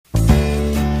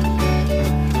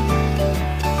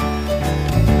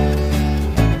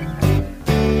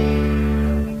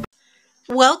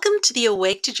Welcome to the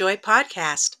Awake to Joy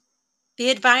podcast.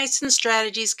 The advice and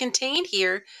strategies contained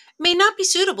here may not be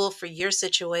suitable for your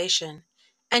situation,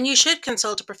 and you should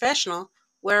consult a professional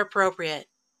where appropriate.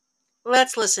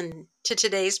 Let's listen to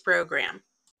today's program.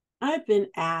 I've been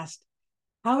asked,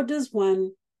 how does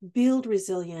one build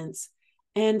resilience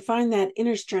and find that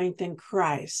inner strength in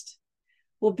Christ?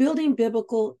 Well, building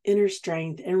biblical inner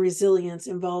strength and resilience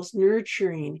involves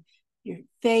nurturing your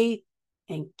faith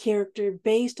and character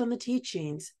based on the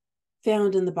teachings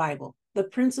found in the Bible, the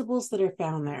principles that are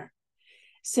found there.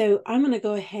 So I'm going to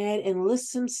go ahead and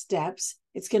list some steps.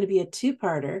 It's going to be a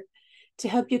two-parter to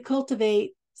help you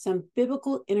cultivate some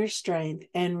biblical inner strength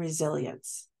and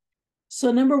resilience.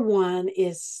 So, number one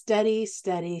is study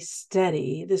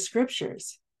the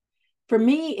scriptures. For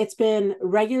me, it's been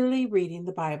regularly reading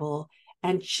the Bible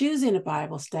and choosing a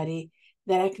Bible study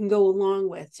that I can go along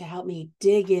with to help me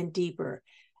dig in deeper.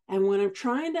 And when I'm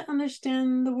trying to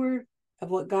understand the word of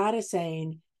what God is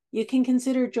saying, you can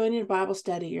consider joining a Bible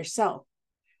study yourself.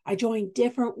 I join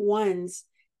different ones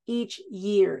each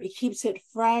year. It keeps it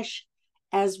fresh,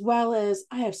 as well as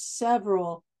I have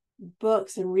several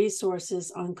books and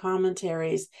resources on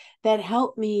commentaries that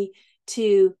help me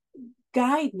to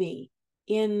guide me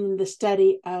in the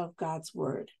study of God's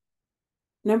word.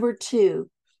 Number two,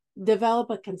 develop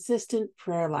a consistent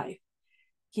prayer life.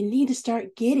 You need to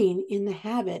start getting in the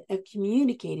habit of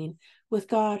communicating with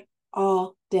God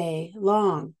all day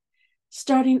long.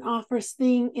 Starting off first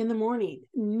thing in the morning,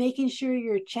 making sure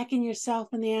you're checking yourself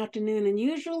in the afternoon, and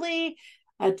usually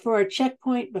for a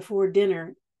checkpoint before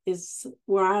dinner is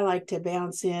where I like to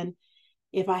bounce in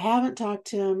if I haven't talked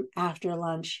to him after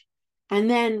lunch, and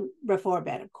then before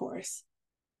bed, of course.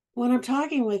 When I'm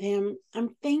talking with him, I'm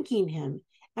thanking him.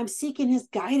 I'm seeking his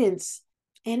guidance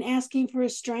and asking for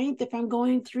his strength if I'm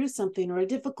going through something or a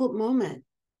difficult moment.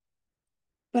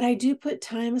 But I do put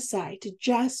time aside to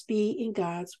just be in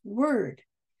God's word,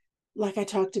 like I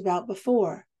talked about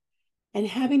before, and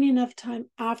having enough time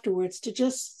afterwards to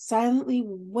just silently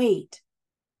wait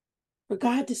for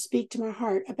God to speak to my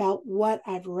heart about what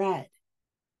I've read.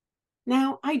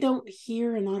 Now, I don't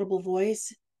hear an audible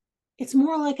voice. It's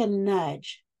more like a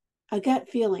nudge, a gut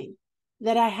feeling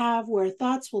that I have where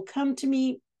thoughts will come to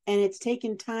me, and it's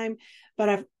taken time, but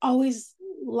I've always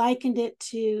likened it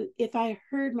to if I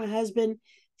heard my husband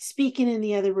speaking in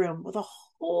the other room with a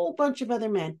whole bunch of other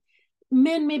men.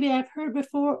 Men maybe I've heard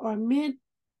before, or men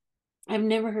I've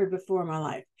never heard before in my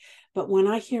life. But when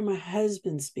I hear my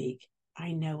husband speak,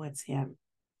 I know it's him.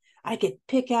 I could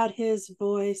pick out his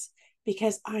voice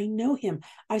because I know him.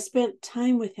 I spent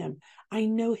time with him. I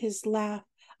know his laugh.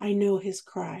 I know his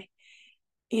cry.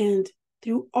 And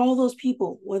through all those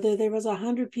people, whether there was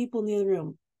 100 people in the other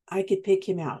room, I could pick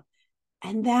him out.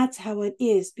 And that's how it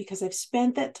is because I've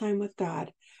spent that time with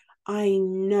God. I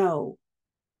know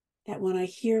that when I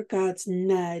hear God's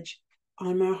nudge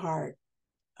on my heart,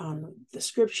 on the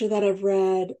scripture that I've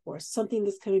read or something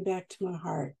that's coming back to my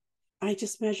heart, I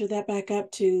just measure that back up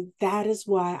to that is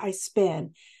why I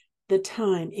spend the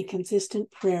time in consistent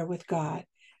prayer with God,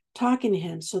 talking to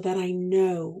him so that I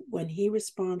know when he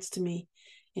responds to me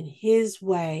in his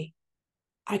way,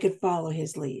 I could follow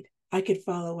his lead. I could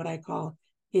follow what I call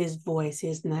his voice,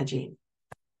 his nudging,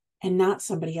 and not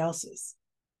somebody else's.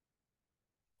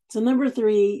 So, number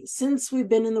three, since we've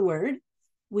been in the Word,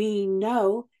 we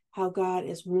know how God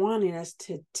is wanting us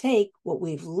to take what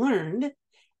we've learned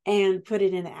and put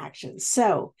it into action.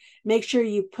 So, make sure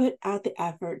you put out the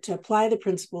effort to apply the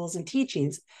principles and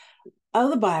teachings of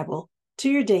the Bible to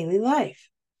your daily life.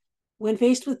 When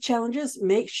faced with challenges,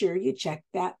 make sure you check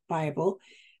that Bible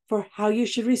for how you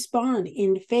should respond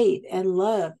in faith and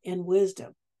love and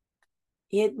wisdom.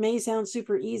 It may sound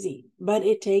super easy, but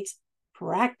it takes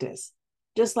practice,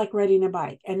 just like riding a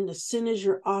bike. And as soon as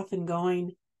you're off and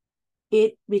going,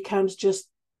 it becomes just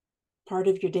part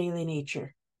of your daily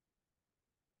nature.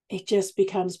 It just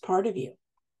becomes part of you.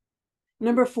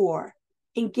 Number four,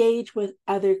 engage with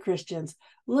other Christians.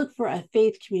 Look for a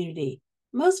faith community.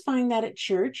 Most find that at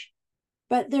church,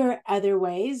 but there are other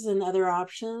ways and other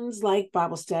options like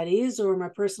Bible studies, or my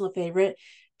personal favorite,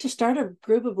 to start a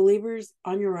group of believers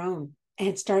on your own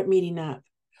and start meeting up.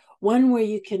 One where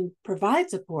you can provide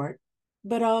support,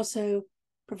 but also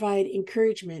provide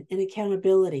encouragement and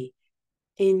accountability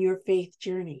in your faith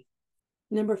journey.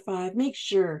 Number five, make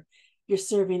sure you're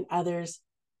serving others.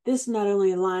 This not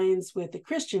only aligns with the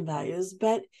Christian values,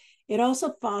 but it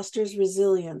also fosters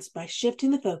resilience by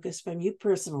shifting the focus from you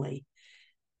personally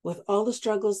with all the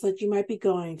struggles that you might be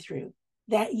going through,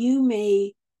 that you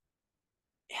may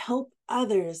help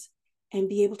others and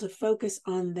be able to focus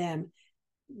on them.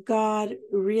 God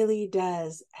really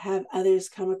does have others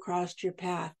come across your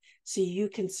path so you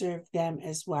can serve them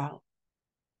as well.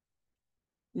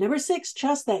 Number 6,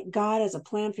 trust that God has a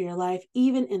plan for your life,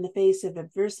 even in the face of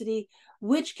adversity,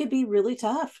 which could be really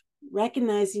tough.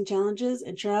 Recognizing challenges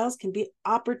and trials can be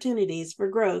opportunities for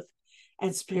growth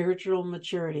and spiritual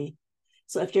maturity.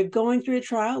 So if you're going through a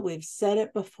trial, we've said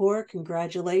it before,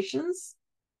 congratulations.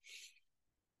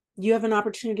 You have an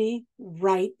opportunity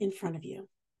right in front of you.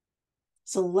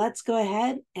 So let's go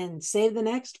ahead and save the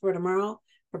next for tomorrow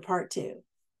for part 2.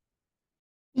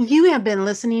 You have been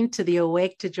listening to the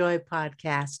Awake to Joy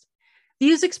podcast.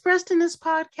 Views expressed in this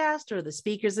podcast are the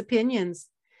speaker's opinions.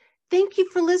 Thank you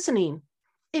for listening.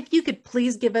 If you could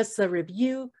please give us a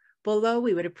review below,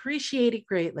 we would appreciate it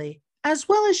greatly, as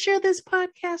well as share this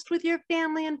podcast with your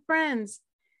family and friends.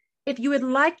 If you would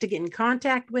like to get in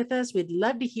contact with us, we'd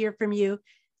love to hear from you.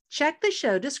 Check the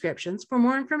show descriptions for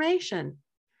more information.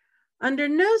 Under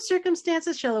no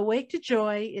circumstances shall Awake to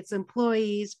Joy, its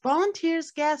employees,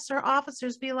 volunteers, guests, or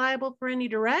officers be liable for any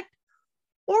direct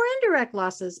or indirect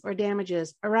losses or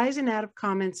damages arising out of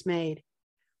comments made.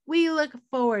 We look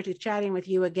forward to chatting with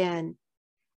you again.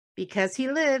 Because He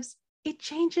lives, it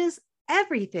changes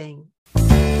everything.